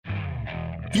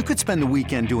You could spend the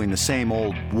weekend doing the same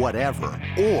old whatever,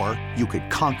 or you could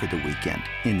conquer the weekend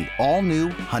in the all-new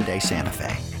Hyundai Santa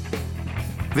Fe.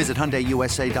 Visit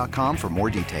HyundaiUSA.com for more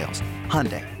details.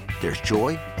 Hyundai, there's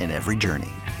joy in every journey.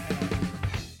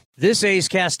 This A's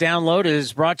Cast download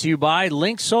is brought to you by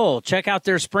Link Soul. Check out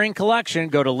their spring collection.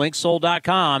 Go to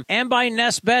linksoul.com. And by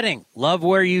Nest Bedding. Love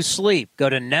where you sleep. Go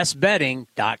to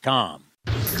nestbedding.com.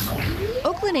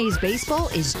 Oakland A's baseball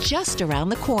is just around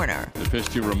the corner. The pitch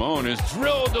to Ramon is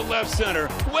drilled to left center,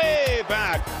 way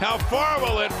back. How far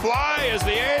will it fly as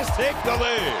the A's take the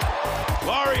lead?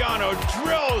 Laureano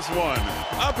drills one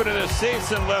up into the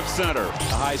seats in left center. The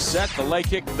high set, the leg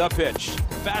kick, the pitch.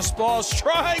 Fastball,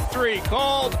 strike three,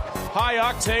 called. High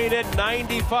octane at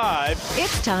 95.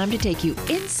 It's time to take you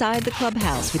inside the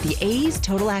clubhouse with the A's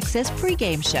Total Access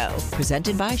pregame show,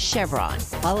 presented by Chevron.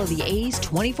 Follow the A's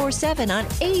 24/7 on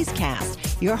A's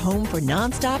Cast, your home for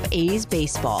nonstop A's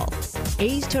baseball.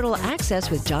 A's Total Access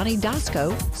with Johnny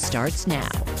Dasco starts now.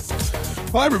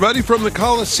 Hi, everybody from the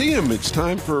Coliseum. It's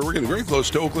time for, we're getting very close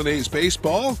to Oakland A's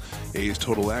baseball. A's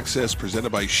Total Access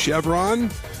presented by Chevron.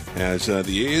 As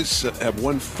the A's have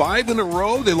won 5 in a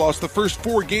row. They lost the first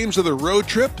 4 games of their road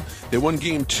trip. They won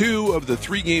game 2 of the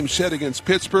 3-game set against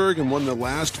Pittsburgh and won the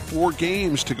last 4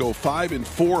 games to go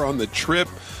 5-4 on the trip.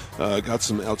 Got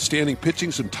some outstanding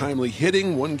pitching, some timely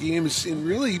hitting. Won games in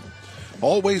really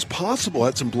all ways possible.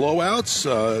 Had some blowouts,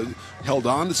 held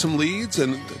on to some leads,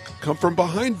 and come from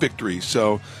behind victories.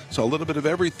 So a little bit of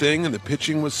everything, and the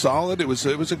pitching was solid. It was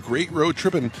a great road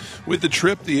trip, and with the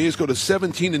trip, the A's go to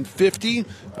 17-50,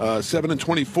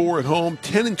 7-24 at home,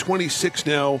 10-26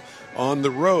 now on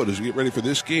the road as we get ready for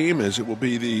this game, as it will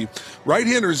be the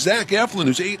right-hander Zach Eflin,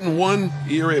 who's 8-1,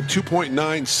 ERA of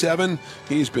 2.97.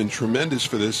 He's been tremendous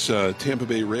for this Tampa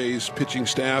Bay Rays pitching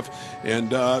staff.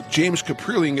 And James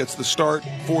Caprillion gets the start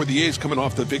for the A's coming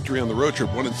off the victory on the road trip,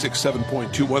 1-6,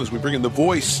 7.21, as we bring in the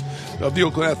voice of the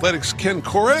Oakland Athletics, Ken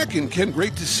Korak. And Ken,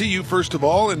 great to see you first of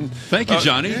all. And thank you,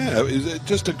 Johnny. Yeah, it was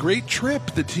just a great trip.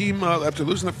 The team, after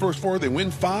losing the first 4, they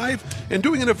win 5 and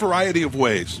doing it in a variety of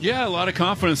ways. Yeah, a lot of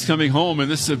confidence coming home, and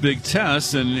this is a big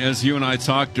test. And as you and I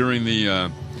talked during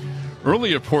the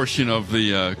earlier portion of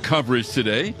the coverage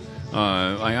today,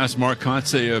 I asked Mark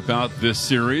Kotsay about this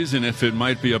series and if it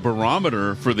might be a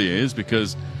barometer for the A's,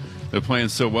 because they're playing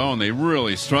so well, and they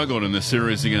really struggled in the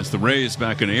series against the Rays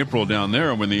back in April down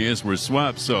there when the A's were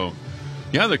swept. So,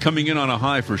 yeah, they're coming in on a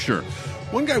high for sure.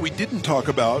 One guy we didn't talk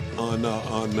about on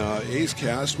A's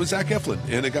Cast was Zach Eflin,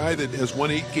 and a guy that has won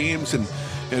 8 games and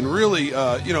really,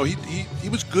 he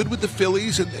was good with the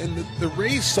Phillies, and the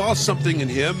Rays saw something in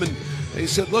him, and they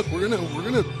said, look, we're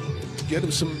gonna get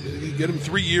him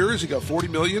 3 years. He got $40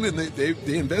 million, and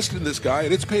they invested in this guy,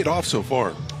 and it's paid off so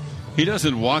far. He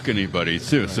doesn't walk anybody,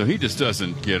 too, so he just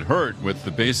doesn't get hurt with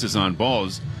the bases on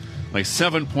balls. Like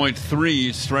 7.3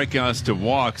 strikeouts to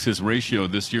walks, his ratio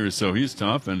this year, so he's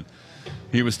tough, and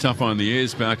he was tough on the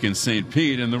A's back in St.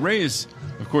 Pete. And the Rays,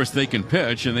 of course, they can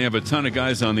pitch, and they have a ton of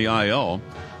guys on the IL.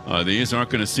 The A's aren't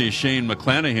going to see Shane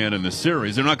McClanahan in the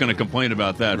series. They're not going to complain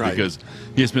about that, right, because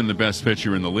he's been the best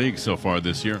pitcher in the league so far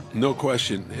this year. No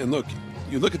question. And look,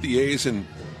 you look at the A's, and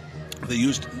they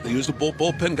used the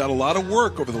bullpen, got a lot of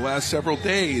work over the last several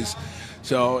days.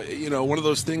 So, one of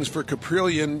those things for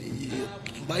Caprillion,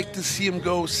 you'd like to see him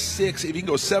go 6. If he can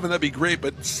go 7, that'd be great,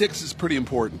 but 6 is pretty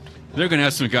important. They're going to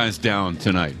have some guys down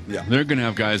tonight. Yeah. They're going to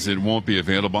have guys that won't be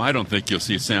available. I don't think you'll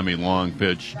see Sammy Long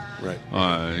pitch.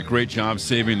 Right. Great job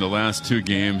saving the last 2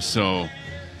 games. So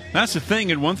that's the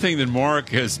thing, and one thing that Mark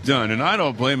has done, and I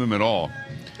don't blame him at all,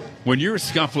 when you're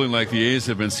scuffling like the A's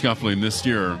have been scuffling this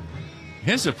year,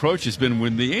 his approach has been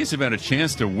when the A's have had a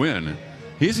chance to win,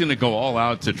 he's going to go all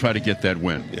out to try to get that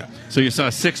win. Yeah. So you saw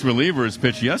 6 relievers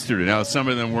pitch yesterday. Now, some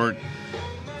of them weren't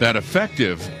that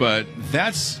effective, but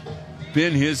that's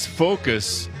been his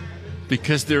focus,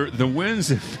 because the wins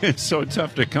have been so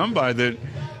tough to come by that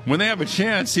when they have a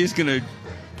chance, he's going to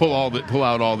pull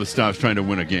out all the stops trying to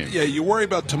win a game. Yeah, you worry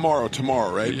about tomorrow,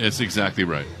 right? That's exactly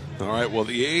right. All right, well,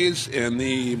 the A's and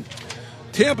the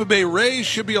Tampa Bay Rays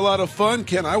should be a lot of fun.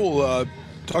 Ken, I will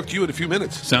talk to you in a few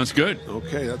minutes. Sounds good.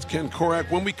 Okay, that's Ken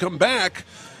Korak. When we come back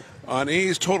on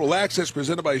A's Total Access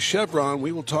presented by Chevron,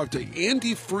 we will talk to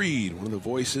Andy Freed, one of the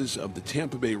voices of the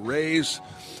Tampa Bay Rays.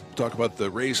 We'll talk about the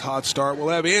Rays' hot start. We'll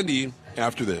have Andy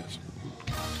after this.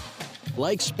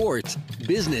 Like sports,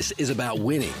 business is about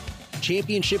winning.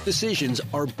 Championship decisions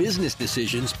are business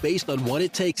decisions based on what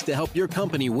it takes to help your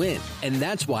company win. And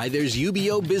that's why there's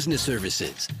UBO Business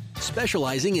Services,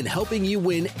 specializing in helping you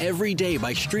win every day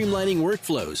by streamlining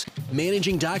workflows,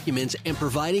 managing documents, and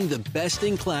providing the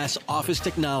best-in-class office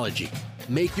technology.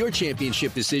 Make your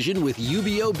championship decision with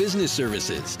UBO Business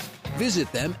Services.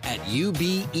 Visit them at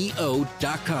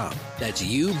ubeo.com. That's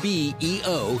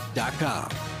ubeo.com.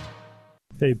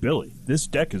 Hey, Billy, this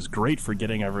deck is great for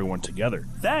getting everyone together.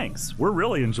 Thanks. We're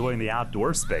really enjoying the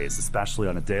outdoor space, especially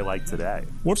on a day like today.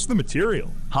 What's the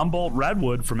material? Humboldt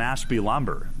Redwood from Ashby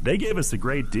Lumber. They gave us a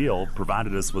great deal,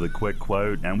 provided us with a quick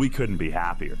quote, and we couldn't be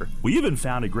happier. We even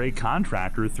found a great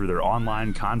contractor through their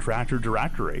online contractor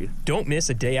directory. Don't miss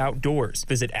a day outdoors.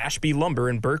 Visit Ashby Lumber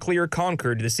in Berkeley or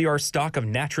Concord to see our stock of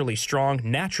naturally strong,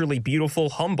 naturally beautiful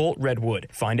Humboldt Redwood.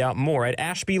 Find out more at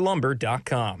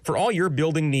ashbylumber.com for all your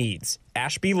building needs.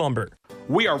 Ashby Lumber.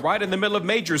 We are right in the middle of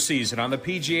major season on the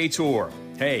PGA Tour.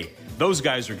 Hey, those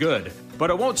guys are good, but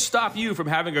it won't stop you from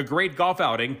having a great golf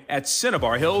outing at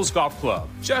Cinnabar Hills Golf Club.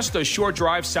 Just a short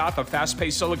drive south of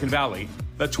fast-paced Silicon Valley,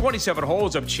 the 27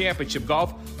 holes of championship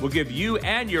golf will give you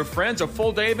and your friends a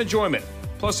full day of enjoyment.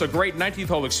 Plus, a great 19th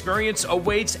hole experience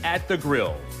awaits at the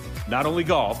grill. Not only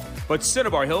golf, but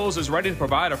Cinnabar Hills is ready to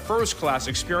provide a first-class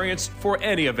experience for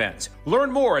any event.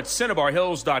 Learn more at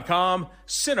CinnabarHills.com,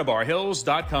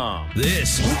 CinnabarHills.com.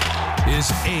 This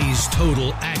is A's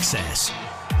Total Access.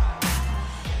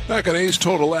 Back on A's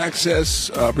Total Access,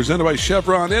 presented by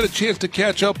Chevron. I had a chance to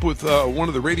catch up with one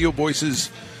of the radio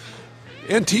voices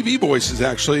and TV voices,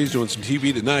 actually. He's doing some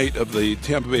TV tonight of the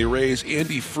Tampa Bay Rays,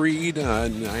 Andy Freed.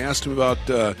 And I asked him about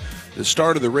the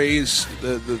start of the Rays.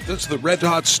 That's the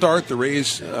red-hot start the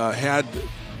Rays had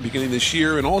beginning this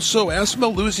year. And also asked him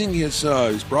about losing his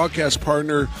broadcast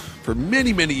partner for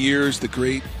many, many years, the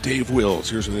great Dave Wills.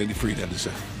 Here's what Andy Freed had to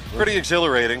say. Pretty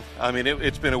exhilarating. I mean,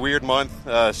 it's been a weird month.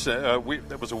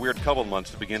 It was a weird couple of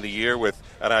months to begin the year with,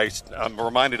 and I'm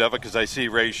reminded of it because I see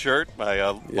Ray's shirt. My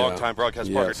longtime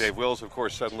broadcast partner, Dave Wills, of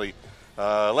course, suddenly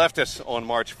left us on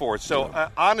March 4th. So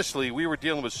honestly, we were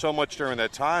dealing with so much during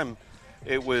that time.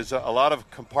 It was a lot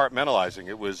of compartmentalizing.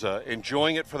 It was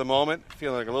enjoying it for the moment,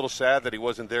 feeling a little sad that he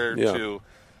wasn't there to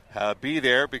be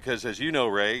there because, as you know,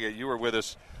 Ray, you were with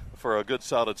us for a good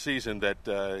solid season, that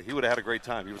he would have had a great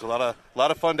time. He was a lot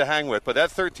of fun to hang with. But that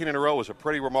 13 in a row was a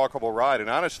pretty remarkable ride, and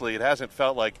honestly, it hasn't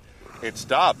felt like it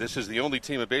stopped. This is the only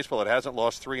team in baseball that hasn't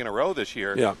lost 3 in a row this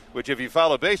year, which if you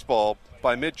follow baseball,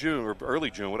 by mid-June or early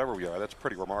June, whatever we are, that's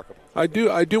pretty remarkable. I do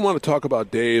want to talk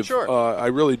about Dave. Sure. I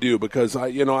really do, because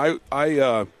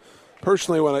I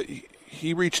personally, when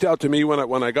he reached out to me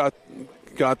when I got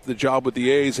the job with the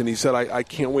A's, and he said, I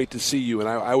can't wait to see you. And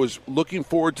I was looking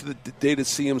forward to the day to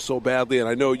see him so badly. And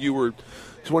I know he's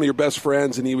one of your best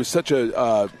friends, and he was such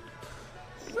a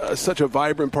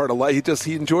vibrant part of life.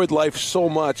 He enjoyed life so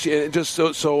much. And just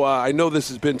so I know this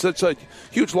has been such a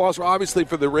huge loss, obviously,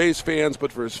 for the Rays fans,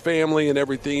 but for his family and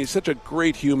everything. He's such a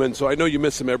great human, so I know you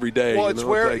miss him every day. Well, it's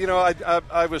where,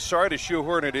 I was sorry to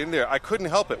shoehorn it in there. I couldn't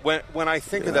help it. When I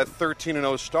think of that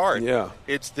 13-0 start,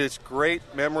 it's this great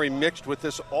memory mixed with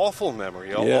this awful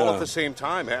memory all at the same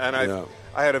time. And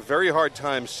I had a very hard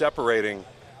time separating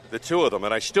the two of them,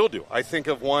 and I still do. I think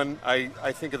of one,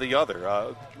 I think of the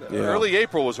other. Early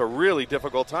April was a really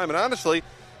difficult time, and honestly,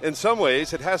 in some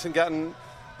ways, it hasn't gotten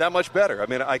that much better. I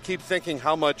mean, I keep thinking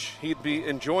how much he'd be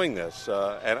enjoying this,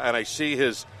 and I see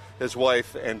his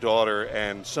wife and daughter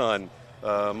and son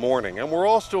mourning, and we're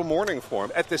all still mourning for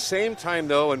him. At the same time,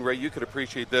 though, and Ray, you could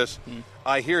appreciate this,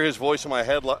 I hear his voice in my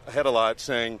head a lot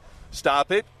saying,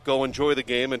 stop it, go enjoy the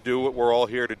game, and do what we're all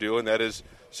here to do, and that is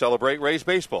celebrate Rays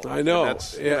baseball. I know.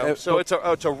 So it's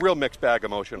a real mixed bag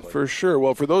emotionally. For sure.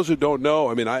 Well, for those who don't know,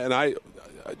 I mean, I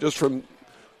just from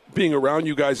being around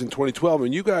you guys in 2012,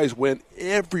 and you guys went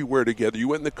everywhere together. You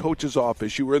went in the coach's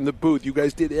office. You were in the booth. You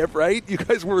guys did right? You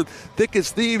guys were thick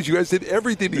as thieves. You guys did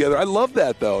everything together. I love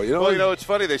that, though. Well, it's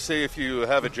funny. They say if you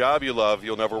have a job you love,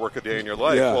 you'll never work a day in your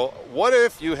life. Yeah. Well, what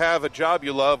if you have a job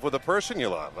you love with a person you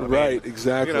love? I mean,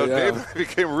 exactly. Dave and I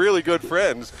became really good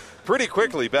friends pretty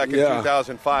quickly back in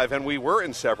 2005, and we were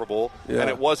inseparable, and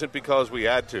it wasn't because we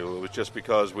had to. It was just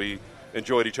because we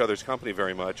enjoyed each other's company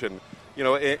very much. And,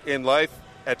 in life,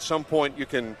 at some point you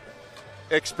can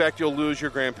expect you'll lose your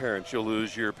grandparents, you'll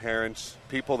lose your parents,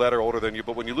 people that are older than you.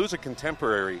 But when you lose a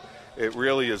contemporary, it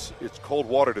really it's cold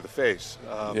water to the face.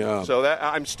 So that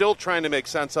I'm still trying to make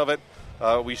sense of it.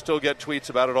 We still get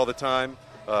tweets about it all the time.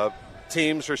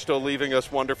 Teams are still leaving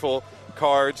us wonderful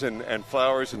cards and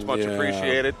flowers. It's much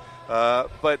appreciated.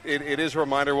 But it is a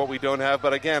reminder what we don't have.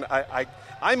 But again,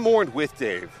 I mourned with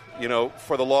Dave,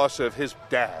 for the loss of his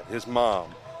dad, his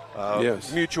mom,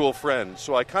 mutual friends.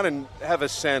 So I kind of have a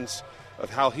sense of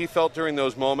how he felt during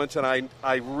those moments. And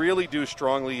I really do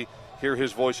strongly hear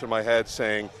his voice in my head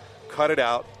saying, cut it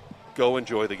out, go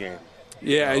enjoy the game.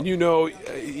 Yeah, and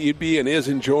EB and is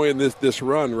enjoying this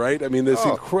run, right? I mean, this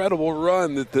incredible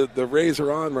run that the Rays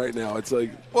are on right now. It's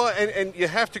like... Well, and you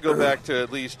have to go back to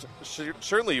at least,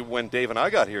 certainly when Dave and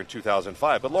I got here in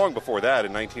 2005, but long before that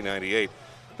in 1998,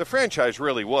 the franchise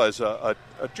really was a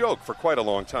joke for quite a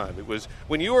long time. It was,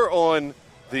 when you were on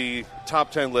the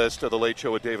top 10 list of the Late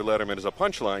Show with David Letterman as a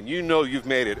punchline, you've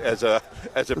made it as a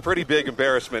pretty big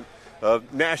embarrassment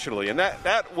nationally. And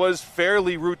that was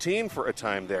fairly routine for a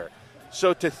time there.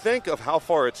 So to think of how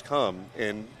far it's come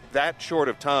in that short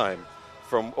of time,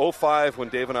 from 05 when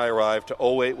Dave and I arrived to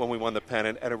 08 when we won the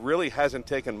pennant, and it really hasn't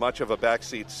taken much of a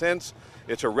backseat since.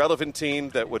 It's a relevant team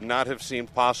that would not have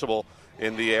seemed possible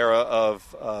in the era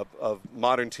of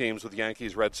modern teams with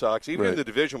Yankees, Red Sox, even in the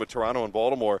division with Toronto and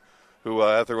Baltimore, who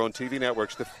have their own TV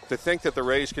networks. To think that the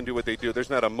Rays can do what they do, there's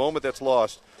not a moment that's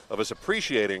lost of us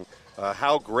appreciating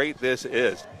how great this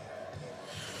is.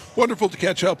 Wonderful to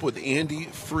catch up with Andy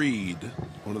Freed,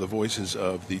 one of the voices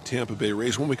of the Tampa Bay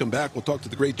Rays. When we come back, we'll talk to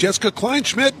the great Jessica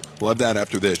Kleinschmidt. We'll have that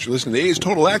after this. You're listening to A's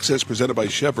Total Access, presented by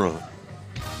Chevron.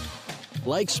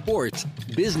 Like sports,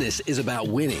 business is about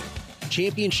winning.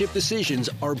 Championship decisions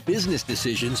are business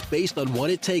decisions based on what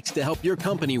it takes to help your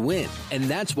company win. And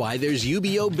that's why there's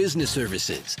UBO Business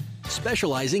Services,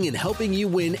 specializing in helping you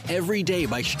win every day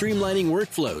by streamlining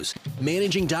workflows,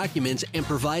 managing documents, and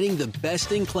providing the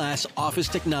best-in-class office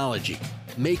technology.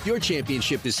 Make your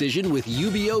championship decision with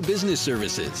UBO Business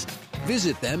Services.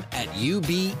 Visit them at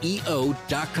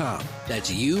ubeo.com.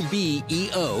 That's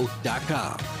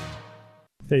ubeo.com.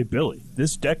 Hey, Billy,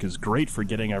 this deck is great for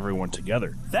getting everyone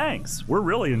together. Thanks. We're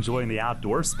really enjoying the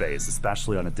outdoor space,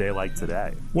 especially on a day like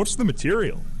today. What's the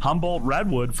material? Humboldt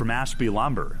Redwood from Ashby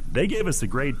Lumber. They gave us a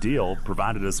great deal,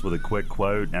 provided us with a quick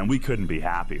quote, and we couldn't be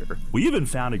happier. We even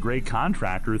found a great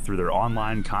contractor through their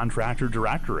online contractor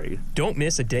directory. Don't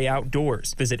miss a day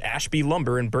outdoors. Visit Ashby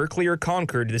Lumber in Berkeley or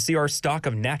Concord to see our stock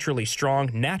of naturally strong,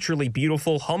 naturally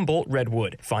beautiful Humboldt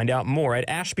Redwood. Find out more at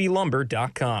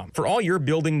ashbylumber.com for all your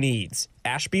building needs.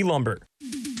 Ashby Lumber.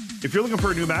 If you're looking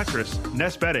for a new mattress,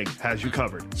 Nest Bedding has you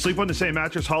covered. Sleep on the same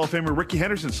mattress Hall of Famer Ricky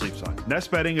Henderson sleeps on.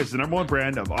 Nest Bedding is the #1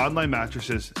 brand of online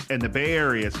mattresses and the Bay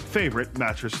Area's favorite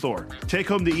mattress store. Take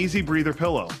home the Easy Breather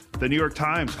pillow. The New York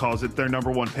Times calls it their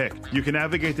 #1 pick. You can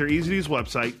navigate their easy-to-use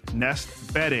website,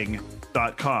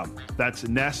 nestbedding.com. That's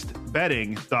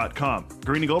nestbedding.com.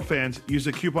 Green and Gold fans, use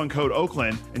the coupon code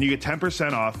Oakland and you get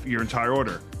 10% off your entire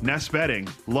order. Nest Bedding,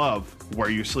 love where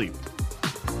you sleep.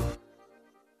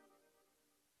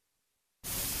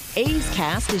 A's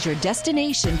Cast is your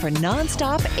destination for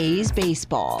nonstop A's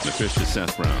baseball. The pitch to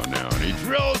Seth Brown now, and he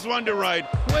drills one to right,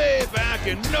 way back,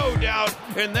 and no doubt.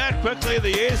 And that quickly,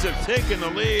 the A's have taken the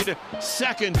lead.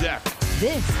 Second deck.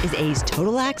 This is A's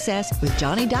Total Access with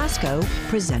Johnny Dasco,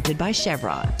 presented by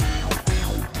Chevron.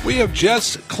 We have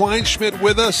Jess Kleinschmidt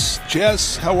with us.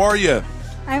 Jess, how are you?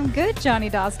 I'm good, Johnny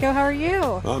Dasco. How are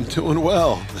you? I'm doing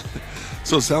well.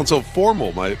 So it sounds so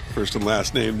formal, my first and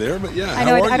last name there, but yeah. I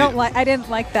know. I didn't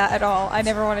like that at all. I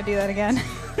never want to do that again.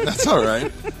 That's all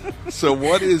right. So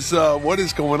what is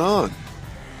going on?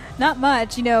 Not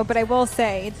much, but I will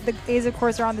say the A's, of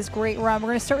course, are on this great run. We're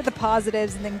going to start with the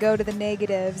positives and then go to the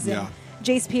negatives. Yeah. And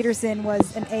Jace Peterson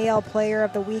was an AL Player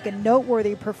of the Week, a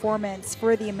noteworthy performance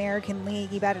for the American League.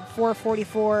 He batted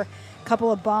 .444.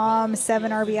 Couple of bombs,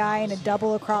 7 RBI, and a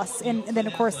double across, and then,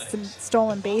 of course, some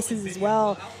stolen bases as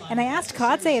well. And I asked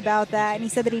Kotze about that, and he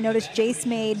said that he noticed Jace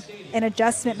made an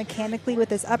adjustment mechanically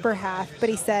with his upper half, but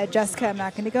he said, Jessica, I'm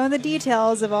not going to go into the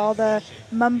details of all the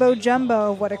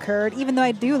mumbo-jumbo of what occurred, even though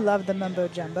I do love the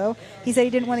mumbo-jumbo. He said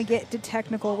he didn't want to get too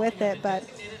technical with it, but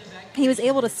he was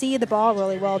able to see the ball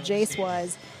really well, Jace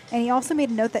was. And he also made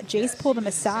a note that Jace pulled him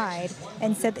aside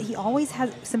and said that he always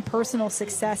has some personal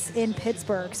success in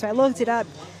Pittsburgh. So I looked it up,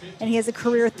 and he has a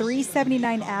career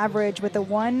 .379 average with a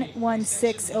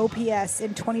 116 OPS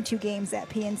in 22 games at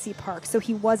PNC Park. So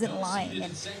he wasn't lying.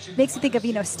 And it makes me think of,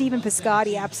 Stephen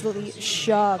Piscotty absolutely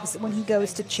shoves when he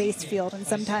goes to Chase Field. And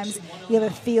sometimes you have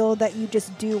a field that you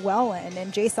just do well in.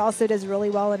 And Jace also does really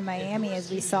well in Miami, as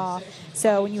we saw.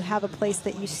 So when you have a place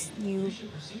that you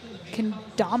can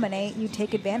dominate, you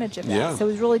take advantage of that. Yeah, so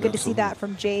it was really good absolutely. to see that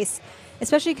from Jace,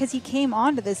 especially because he came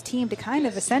onto this team to kind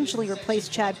of essentially replace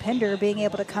Chad Pinder, being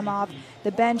able to come off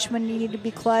the bench when you need to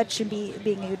be clutch and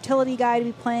being a utility guy to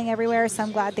be playing everywhere. So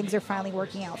I'm glad things are finally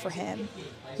working out for him.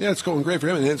 Yeah, it's going great for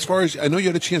him. And as far as I know, you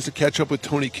had a chance to catch up with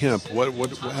Tony Kemp. What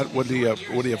do you have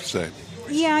to say?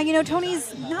 Yeah,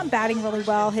 Tony's not batting really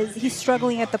well. He's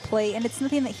struggling at the plate, and it's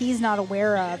nothing that he's not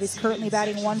aware of. He's currently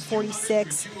batting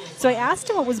 .146. So I asked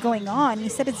him what was going on. He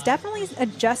said it's definitely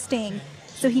adjusting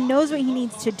So he knows what he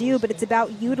needs to do, but it's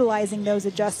about utilizing those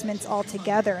adjustments all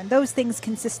together. And those things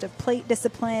consist of plate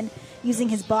discipline, using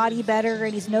his body better,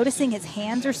 and he's noticing his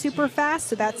hands are super fast,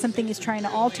 so that's something he's trying to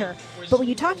alter. But when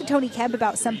you talk to Tony Kemp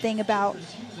about something about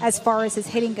as far as his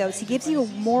hitting goes, he gives you a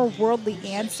more worldly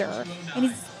answer. And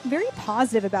he's very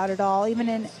positive about it all, even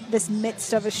in this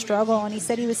midst of a struggle. And he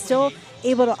said he was still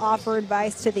able to offer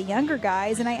advice to the younger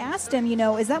guys. And I asked him,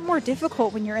 is that more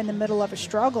difficult when you're in the middle of a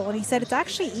struggle? And he said it's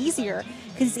actually easier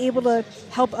because he's able to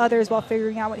help others while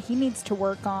figuring out what he needs to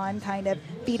work on, kind of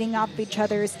feeding off each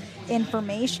other's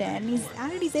information.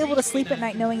 He's able to sleep at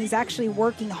night knowing he's actually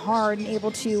working hard and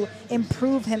able to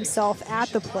improve himself at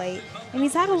the plate. And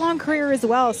he's had a long career as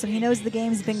well, so he knows the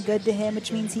game's been good to him,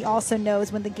 which means he also knows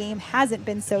when the game hasn't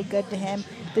been so good to him,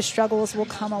 the struggles will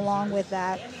come along with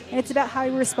that. And it's about how he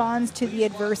responds to the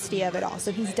adversity of it all.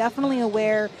 So he's definitely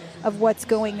aware of what's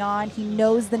going on. He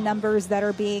knows the numbers that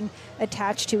are being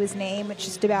attached to his name. It's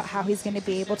just about how he's going to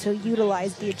be able to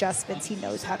utilize the adjustments he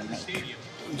knows how to make.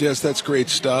 Jess, that's great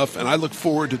stuff, and I look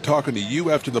forward to talking to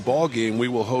you after the ball game. We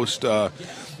will host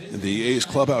the A's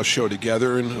Clubhouse show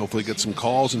together and hopefully get some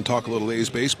calls and talk a little A's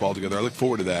baseball together. I look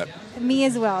forward to that. Me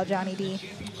as well, Johnny D.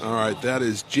 All right, that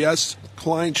is Jess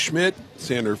Kleinschmidt.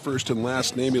 Saying her first and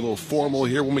last name, a little formal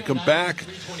here. When we come back,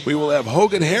 we will have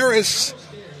Hogan Harris,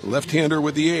 left-hander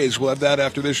with the A's. We'll have that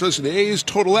after this. Listen to A's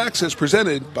Total Access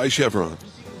presented by Chevron.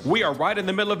 We are right in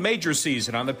the middle of major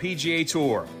season on the PGA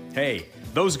Tour. Hey,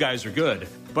 those guys are good,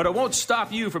 but it won't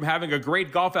stop you from having a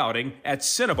great golf outing at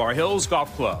Cinnabar Hills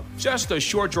Golf Club. Just a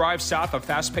short drive south of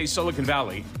fast-paced Silicon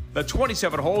Valley, the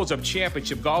 27 holes of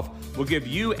championship golf will give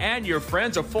you and your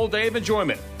friends a full day of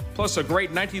enjoyment. Plus, a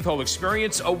great 19th hole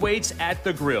experience awaits at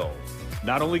the grill.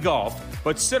 Not only golf,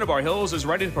 but Cinnabar Hills is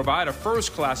ready to provide a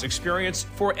first-class experience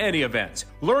for any event.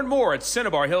 Learn more at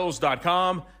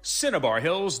CinnabarHills.com,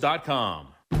 CinnabarHills.com.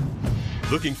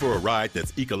 Looking for a ride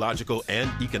that's ecological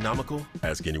and economical?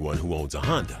 Ask anyone who owns a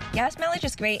Honda. Gas mileage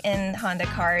is great in Honda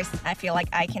cars. I feel like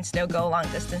I can still go long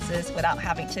distances without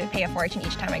having to pay a fortune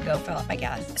each time I go fill up my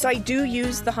gas. So I do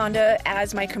use the Honda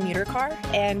as my commuter car,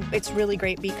 and it's really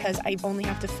great because I only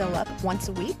have to fill up once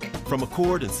a week. From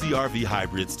Accord and CR-V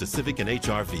hybrids to Civic and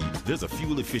HR-V, there's a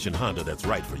fuel-efficient Honda that's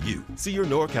right for you. See your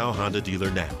NorCal Honda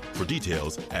dealer now. For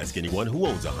details, ask anyone who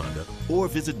owns a Honda or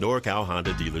visit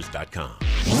NorCalHondaDealers.com.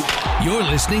 You're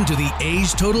listening to the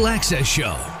A's Total Access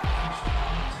Show.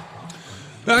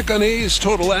 Back on A's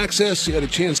Total Access, you had a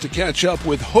chance to catch up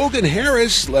with Hogan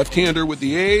Harris, left-hander with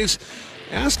the A's.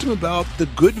 Asked him about the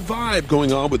good vibe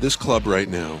going on with this club right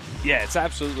now. Yeah, it's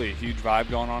absolutely a huge vibe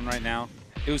going on right now.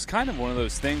 It was kind of one of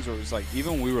those things where it was like,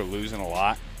 even when we were losing a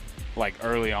lot, like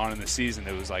early on in the season,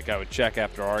 it was like I would check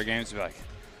after our games and be like,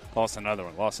 lost another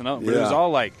one. But it was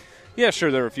all like, yeah,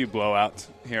 sure, there were a few blowouts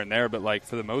here and there, but like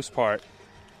for the most part,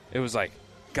 it was like,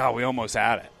 God, we almost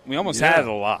had it. We almost had it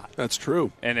a lot. That's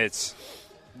true. And it's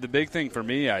the big thing for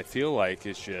me, I feel like,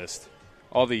 is just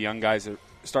all the young guys are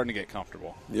starting to get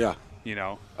comfortable. Yeah.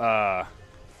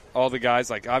 All the guys,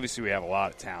 like, obviously we have a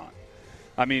lot of talent.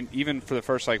 I mean, even for the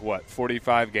first,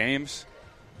 45 games,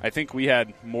 I think we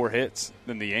had more hits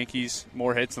than the Yankees,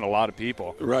 more hits than a lot of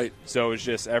people. Right. So it was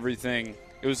just everything.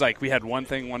 It was like we had one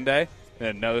thing one day,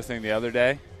 then another thing the other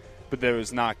day, but there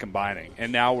was not combining.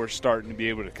 And now we're starting to be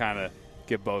able to kind of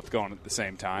get both going at the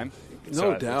same time.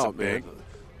 No doubt, man.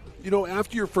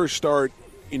 After your first start,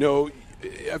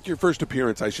 after your first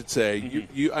appearance, I should say,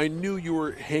 I knew you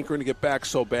were hankering to get back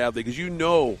so badly because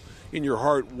in your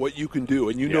heart what you can do,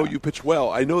 and you pitch well.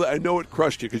 I know it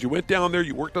crushed you because you went down there,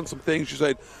 you worked on some things. You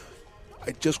said,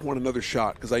 I just want another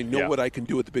shot because I know what I can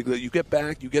do at the big league. You get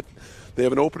back, they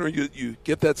have an opener, you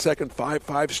get that second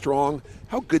 5 strong.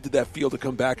 How good did that feel to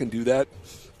come back and do that?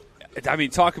 I mean,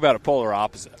 talk about a polar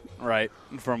opposite, right,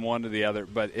 from one to the other.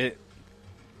 But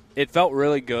it felt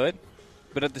really good,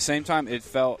 but at the same time, it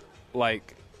felt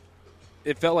like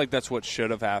that's what should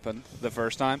have happened the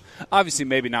first time. Obviously,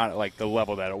 maybe not at the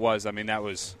level that it was. I mean,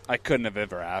 I couldn't have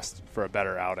ever asked for a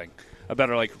better outing, a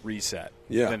better reset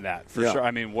than that for sure.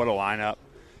 I mean, what a lineup.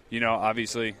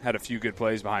 Obviously had a few good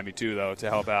plays behind me too, though, to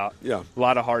help out. Yeah, a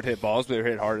lot of hard hit balls, but they were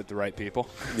hit hard at the right people.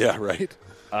 Yeah, right.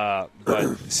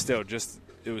 But still,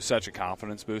 it was such a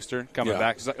confidence booster coming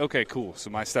back. It's like, okay, cool. So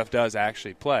my stuff does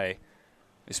actually play,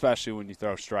 especially when you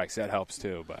throw strikes. That helps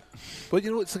too. But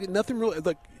it's like nothing really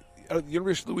the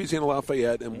University of Louisiana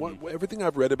Lafayette, and everything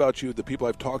I've read about you, the people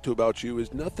I've talked to about you,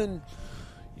 is nothing.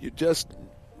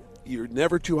 You're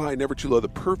never too high, never too low. The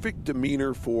perfect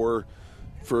demeanor for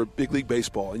for big league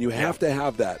baseball, and you have to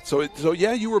have that. So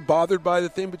yeah, you were bothered by the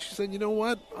thing, but you said, you know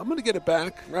what, I'm going to get it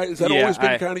back, right? Has that always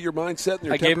been kind of your mindset and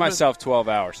your I gave myself 12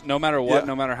 hours. No matter what,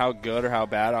 no matter how good or how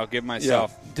bad, I'll give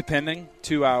myself, depending,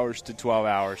 2 hours to 12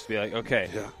 hours to be like, okay,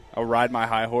 I'll ride my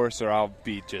high horse or I'll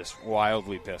be just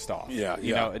wildly pissed off.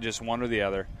 You know, just one or the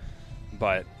other.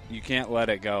 But you can't let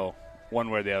it go one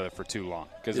way or the other for too long.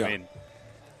 Because, I mean,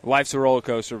 life's a roller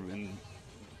coaster, and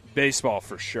baseball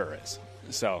for sure is.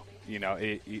 So, you know,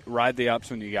 you ride the ups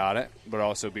when you got it, but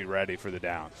also be ready for the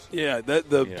downs. Yeah,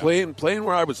 playing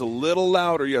where I was a little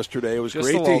louder yesterday. It was just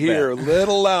great to hear. A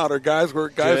little louder. Guys were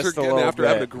getting after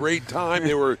having a great time.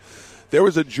 There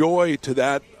was a joy to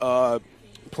that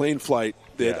plane flight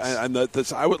that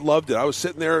I loved it. I was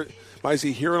sitting there,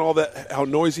 Mizey, hearing all that, how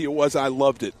noisy it was. I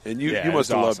loved it, and you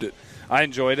must have loved it. I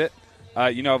enjoyed it.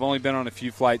 You know, I've only been on a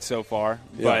few flights so far,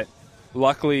 but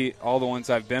luckily, all the ones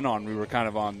I've been on, we were kind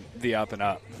of on the up and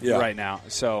up right now.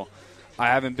 So I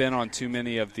haven't been on too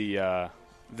many of the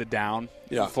down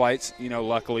flights. You know,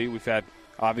 luckily, we've had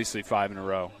obviously 5 in a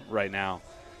row right now.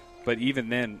 But even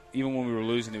then, even when we were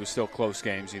losing, it was still close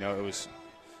games. You know, it was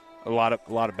a lot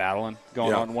of battling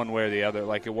going on one way or the other.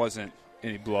 Like, it wasn't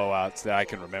any blowouts that I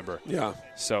can remember. Yeah.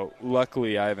 So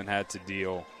luckily, I haven't had to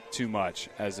deal too much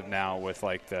as of now with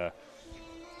like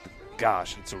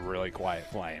gosh, it's a really quiet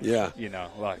plane. Yeah. You know,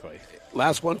 luckily.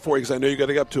 Last one for you, because I know you got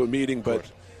to get up to a meeting, but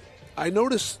I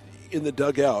noticed in the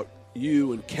dugout,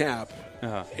 you and Cap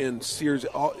and Sears,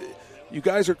 you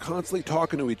guys are constantly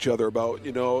talking to each other about,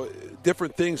 you know,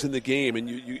 different things in the game, and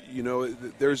you know,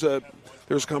 there's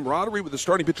camaraderie with the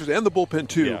starting pitchers and the bullpen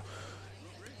too. Yeah.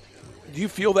 Do you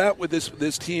feel that with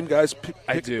this team, guys?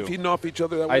 I do. Feeding off each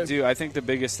other that way? I do. I think the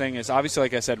biggest thing is, obviously,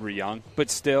 like I said, we're young, but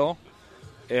still,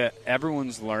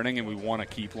 everyone's learning, and we want to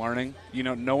keep learning. You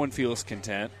know, no one feels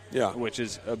content, which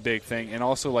is a big thing. And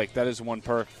also, like, that is one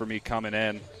perk for me coming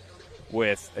in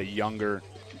with a younger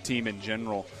team in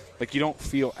general. Like, you don't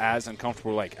feel as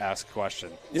uncomfortable, like, ask a question.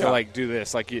 To, like, do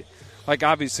this. Like,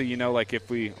 obviously, you know, like, if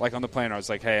we, like, on the plane, I was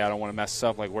like, hey, I don't want to mess this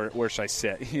up. Like, where should I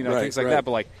sit? You know, things like that.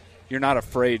 But, like, you're not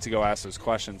afraid to go ask those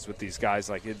questions with these guys.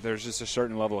 Like, there's just a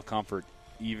certain level of comfort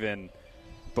even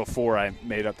before I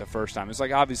made up the first time. It's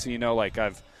like, obviously, you know, like,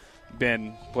 I've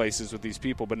been places with these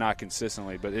people, but not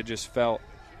consistently. But it just felt,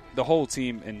 the whole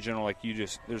team in general, like,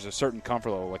 there's a certain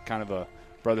comfort level, like kind of a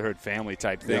brotherhood family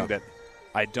type thing that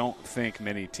I don't think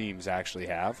many teams actually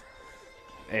have.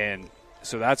 And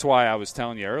so that's why I was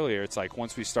telling you earlier, it's like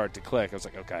once we start to click, I was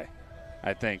like, okay,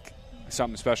 I think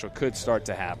something special could start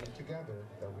to happen.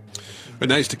 But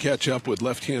nice to catch up with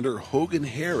left-hander Hogan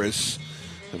Harris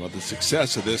about the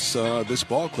success of this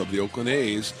ball club, the Oakland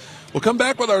A's. We'll come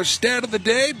back with our stat of the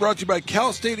day, brought to you by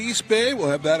Cal State East Bay. We'll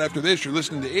have that after this. You're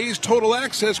listening to A's Total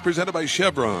Access, presented by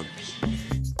Chevron.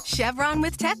 Chevron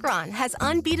with Techron has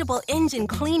unbeatable engine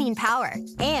cleaning power,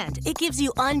 and it gives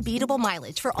you unbeatable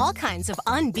mileage for all kinds of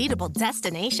unbeatable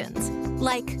destinations,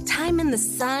 like time in the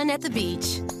sun at the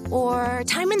beach, or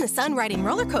time in the sun riding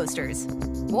roller coasters,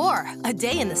 or a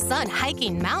day in the sun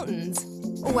hiking mountains.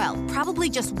 Well, probably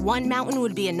just one mountain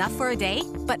would be enough for a day,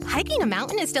 but hiking a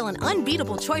mountain is still an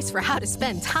unbeatable choice for how to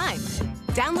spend time.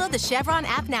 Download the Chevron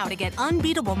app now to get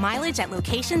unbeatable mileage at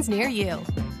locations near you.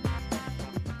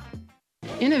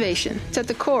 Innovation is at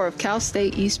the core of Cal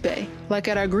State East Bay, like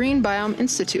at our Green Biome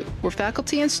Institute, where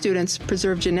faculty and students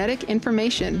preserve genetic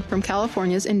information from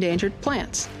California's endangered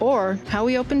plants, or how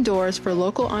we open doors for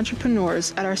local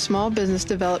entrepreneurs at our Small Business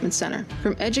Development Center.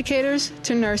 From educators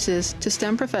to nurses to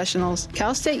STEM professionals,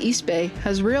 Cal State East Bay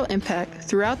has real impact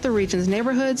throughout the region's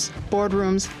neighborhoods,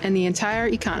 boardrooms, and the entire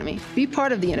economy. Be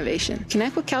part of the innovation.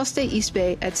 Connect with Cal State East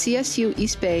Bay at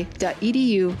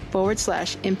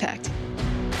csueastbay.edu/impact.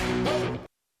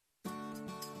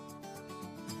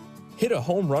 Hit a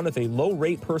home run with a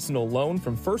low-rate personal loan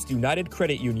from First United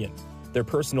Credit Union. Their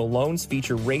personal loans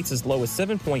feature rates as low as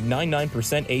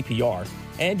 7.99% APR,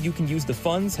 and you can use the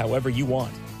funds however you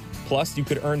want. Plus, you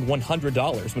could earn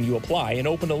 $100 when you apply and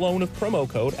open a loan with promo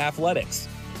code ATHLETICS.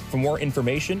 For more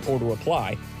information or to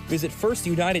apply, visit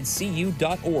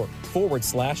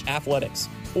firstunitedcu.org/athletics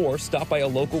or stop by a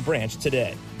local branch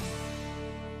today.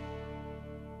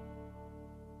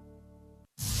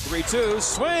 3-2,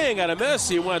 swing and a miss.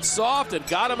 He went soft and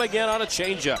got him again on a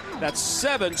changeup. That's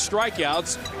 7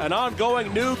 strikeouts, an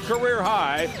ongoing new career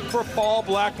high for Paul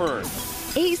Blackburn.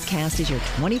 A's Cast is your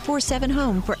 24/7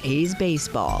 home for A's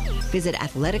baseball. Visit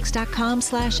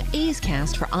athletics.com/A's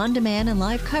Cast for on-demand and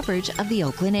live coverage of the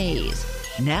Oakland A's.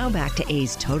 Now back to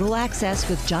A's Total Access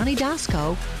with Johnny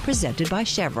Dasco, presented by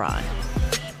Chevron.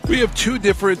 We have two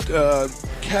different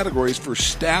categories for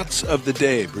stats of the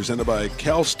day, presented by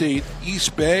Cal State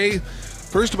East Bay.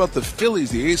 First about the Phillies.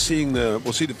 The A's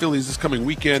we'll see the Phillies this coming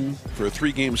weekend for a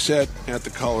 3-game set at the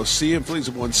Coliseum. Phillies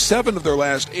have won 7 of their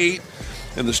last 8,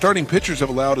 and the starting pitchers have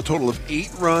allowed a total of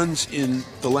 8 runs in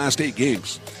the last 8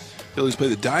 games. Phillies play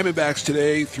the Diamondbacks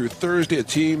today through Thursday, a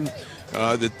team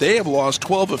that they have lost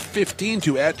 12 of 15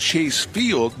 to at Chase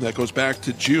Field. That goes back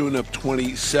to June of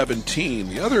 2017.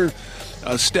 The other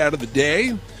stat of the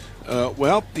day,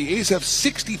 the A's have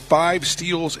 65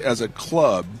 steals as a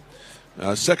club,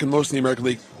 second most in the American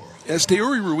League.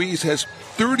 Esteury Ruiz has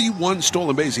 31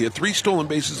 stolen bases. He had 3 stolen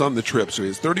bases on the trip, so he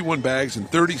has 31 bags and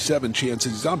 37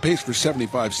 chances. He's on pace for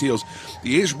 75 steals.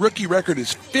 The A's rookie record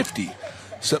is 50.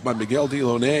 Set by Miguel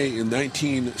Delaunay in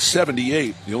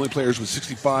 1978. The only players with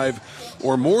 65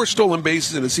 or more stolen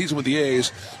bases in a season with the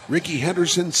A's: Ricky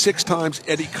Henderson 6 times,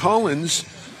 Eddie Collins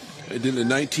did in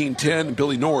 1910, and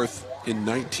Billy North in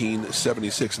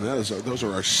 1976. And those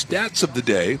are our stats of the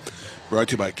day, brought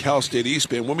to you by Cal State East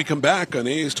Bay. And when we come back on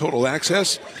A's Total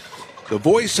Access, the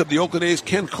voice of the Oakland A's,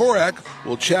 Ken Korak,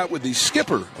 will chat with the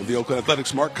skipper of the Oakland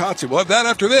Athletics, Mark Kotze. We'll have that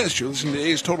after this. You're listening to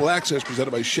A's Total Access,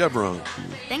 presented by Chevron.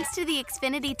 Thanks to the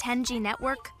Xfinity 10G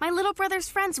network, my little brother's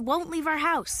friends won't leave our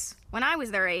house. When I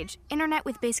was their age, internet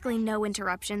with basically no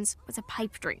interruptions was a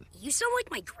pipe dream. You sound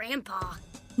like my grandpa.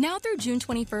 Now through June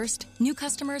 21st, new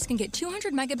customers can get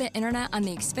 200 megabit internet on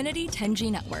the Xfinity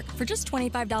 10G network for just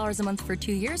 $25 a month for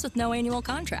 2 years with no annual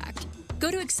contract. Go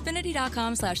to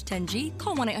Xfinity.com/10G,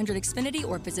 call 1-800-XFINITY,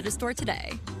 or visit a store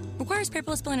today. Requires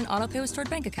paperless billing and autopay with stored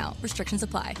bank account. Restrictions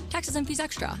apply. Taxes and fees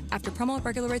extra. After promo,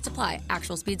 regular rates apply.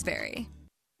 Actual speeds vary.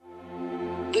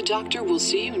 The doctor will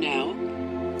see you now.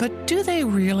 But do they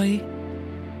really?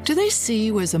 Do they see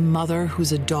you as a mother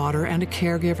who's a daughter and a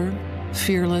caregiver?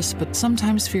 Fearless, but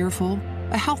sometimes fearful?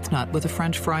 A health nut with a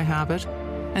French fry habit?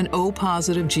 An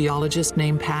O-positive geologist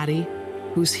named Patty,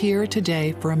 who's here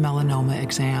today for a melanoma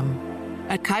exam?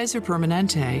 At Kaiser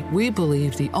Permanente, we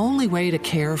believe the only way to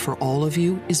care for all of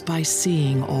you is by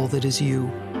seeing all that is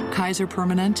you. Kaiser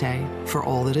Permanente, for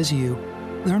all that is you.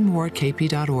 Learn more at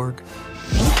kp.org.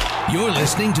 You're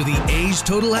listening to the A's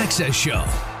Total Access Show.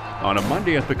 On a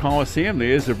Monday at the Coliseum,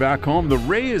 the A's are back home. The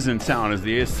Rays in town as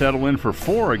the A's settle in for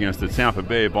 4 against the Tampa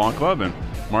Bay Ball Club. And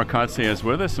Mark Kotze is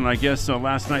with us. And I guess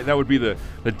last night that would be the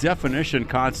definition,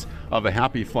 Kotze, of a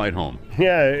happy flight home.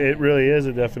 Yeah, it really is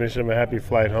a definition of a happy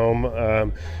flight home.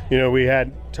 We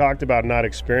had talked about not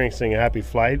experiencing a happy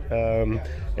flight,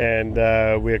 and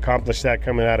we accomplished that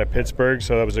coming out of Pittsburgh.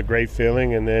 So that was a great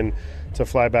feeling. And then to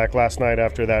fly back last night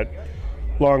after that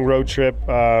long road trip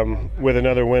with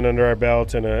another win under our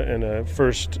belt and a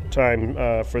first time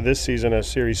for this season a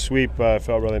series sweep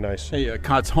felt really nice. Hey,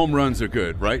 Kotze, home runs are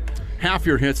good, right? Half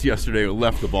your hits yesterday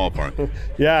left the ballpark.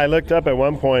 Yeah, I looked up at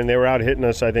one point and they were out hitting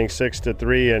us, I think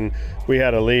 6-3, and we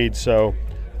had a lead. So,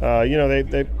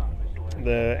 the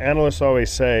analysts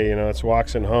always say, it's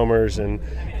walks and homers and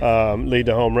lead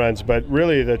to home runs. But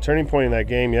really, the turning point in that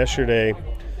game yesterday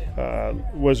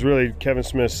was really Kevin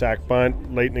Smith's sack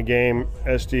bunt late in the game.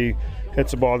 SD hits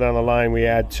the ball down the line. We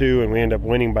add 2, and we end up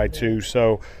winning by 2.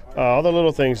 So all the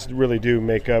little things really do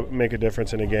make a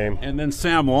difference in a game. And then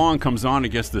Sam Long comes on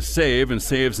and gets the save, and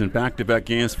saves in back-to-back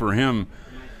games for him.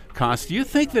 Kotze, do you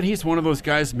think that he's one of those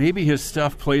guys, maybe his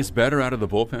stuff plays better out of the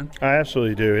bullpen? I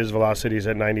absolutely do. His velocity is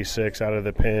at 96 out of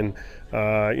the pen.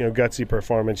 Gutsy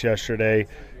performance yesterday.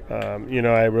 I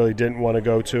really didn't want to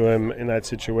go to him in that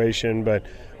situation, but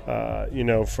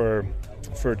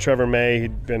for Trevor May,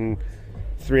 he'd been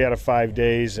 3 out of 5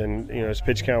 days, and his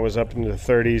pitch count was up into the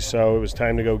 30s, so it was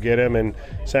time to go get him. And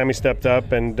Sammy stepped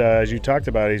up, and as you talked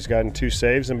about, he's gotten 2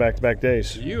 saves in back-to-back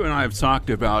days. You and I have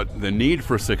talked about the need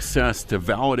for success to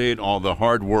validate all the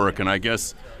hard work, and I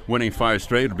guess winning 5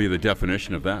 straight would be the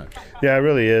definition of that. Yeah, it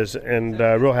really is, and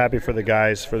real happy for the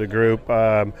guys, for the group.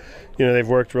 They've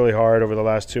worked really hard over the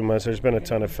last 2 months. There's been a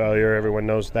ton of failure. Everyone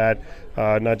knows that,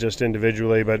 not just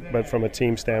individually, but from a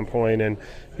team standpoint. And,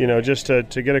 just to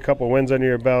get a couple wins under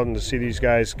your belt and to see these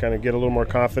guys kind of get a little more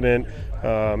confident,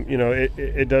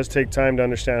 it does take time to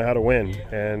understand how to win.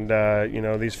 And,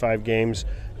 these 5 games,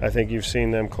 I think you've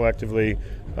seen them collectively,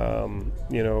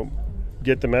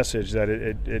 get the message that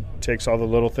it takes all the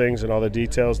little things and all the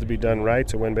details to be done right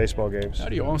to win baseball games. How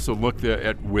do you also look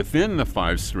at within the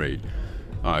 5 straight?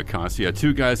 Kotze,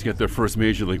 2 guys get their first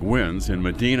major league wins in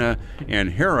Medina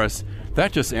and Harris.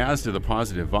 That just adds to the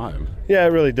positive vibe. Yeah, it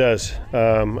really does.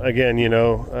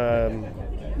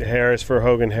 Harris, for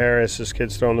Hogan Harris, this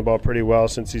kid's thrown the ball pretty well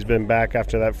since he's been back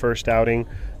after that first outing,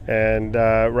 and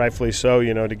rightfully so.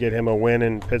 To get him a win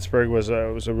in Pittsburgh was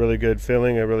a really good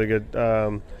feeling, a really good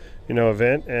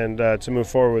event, and to move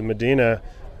forward with Medina,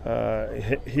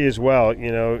 he as well.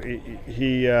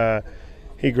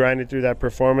 he grinded through that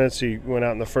performance. He went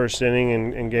out in the first inning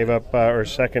and gave up, or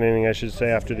second inning, I should say,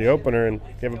 after the opener, and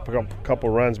gave up a couple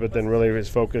runs, but then really his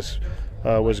focus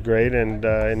was great,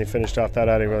 and he finished off that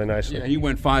outing really nicely. Yeah, he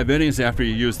went 5 innings after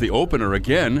he used the opener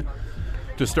again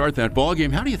to start that ball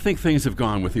game. How do you think things have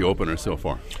gone with the opener so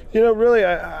far? You know, really,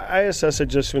 I assess it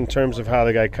just in terms of how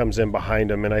the guy comes in behind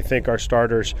him, and I think our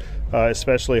starters,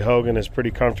 especially Hogan, is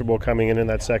pretty comfortable coming in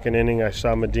that second inning. I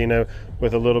saw Medina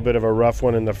with a little bit of a rough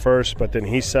one in the first, but then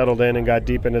he settled in and got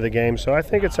deep into the game, so I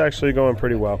think it's actually going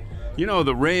pretty well. You know,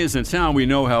 the Rays in town, we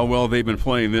know how well they've been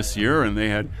playing this year, and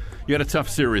you had a tough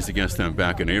series against them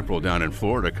back in April down in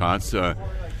Florida, Kotz.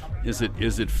 Is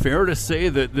it fair to say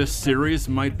that this series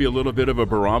might be a little bit of a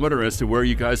barometer as to where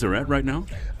you guys are at right now?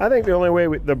 I think the only way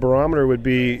the barometer would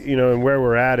be, and where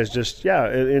we're at is just,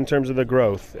 in terms of the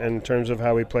growth, in terms of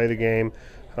how we play the game,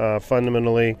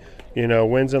 fundamentally,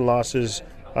 wins and losses.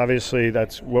 Obviously,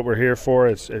 that's what we're here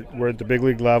for. We're at the big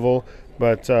league level,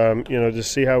 but to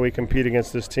see how we compete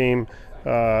against this team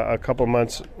a couple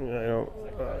months,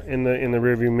 in the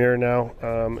rearview mirror now,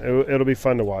 it'll be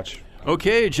fun to watch.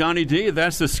 Okay, Johnny D,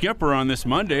 that's the skipper on this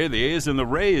Monday. The A's and the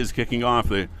Rays kicking off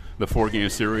the 4-game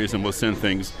series, and we'll send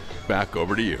things back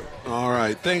over to you. All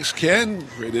right. Thanks, Ken.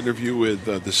 Great interview with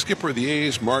the skipper of the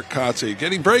A's, Mark Kotze.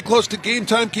 Getting very close to game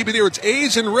time. Keep it here. It's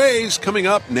A's and Rays coming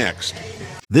up next.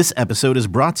 This episode is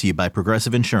brought to you by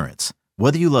Progressive Insurance.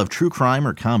 Whether you love true crime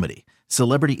or comedy,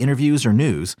 celebrity interviews or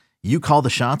news, you call the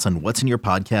shots on what's in your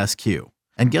podcast queue.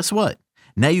 And guess what?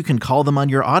 Now you can call them on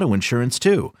your auto insurance,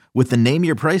 too, with the Name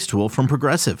Your Price tool from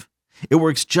Progressive. It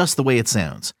works just the way it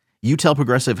sounds. You tell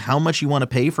Progressive how much you want to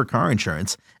pay for car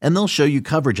insurance, and they'll show you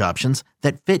coverage options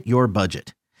that fit your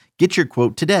budget. Get your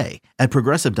quote today at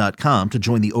Progressive.com to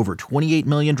join the over 28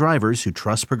 million drivers who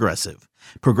trust Progressive.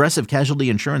 Progressive Casualty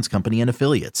Insurance Company and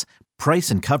Affiliates. Price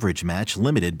and coverage match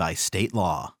limited by state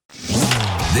law.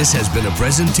 This has been a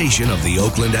presentation of the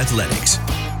Oakland Athletics.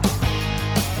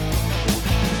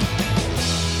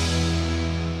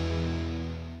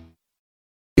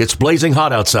 It's blazing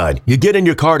hot outside. You get in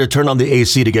your car to turn on the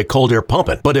AC to get cold air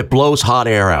pumping, but it blows hot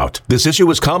air out. This issue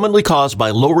is commonly caused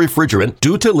by low refrigerant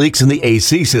due to leaks in the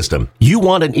AC system. You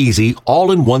want an easy,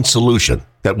 all-in-one solution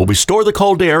that will restore the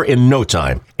cold air in no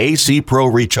time. AC Pro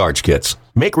Recharge Kits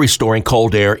make restoring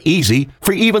cold air easy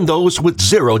for even those with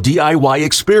zero DIY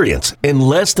experience in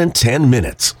less than 10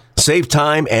 minutes. Save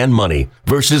time and money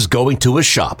versus going to a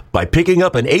shop by picking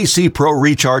up an AC Pro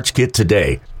Recharge Kit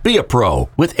today. Be a pro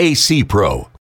with AC Pro.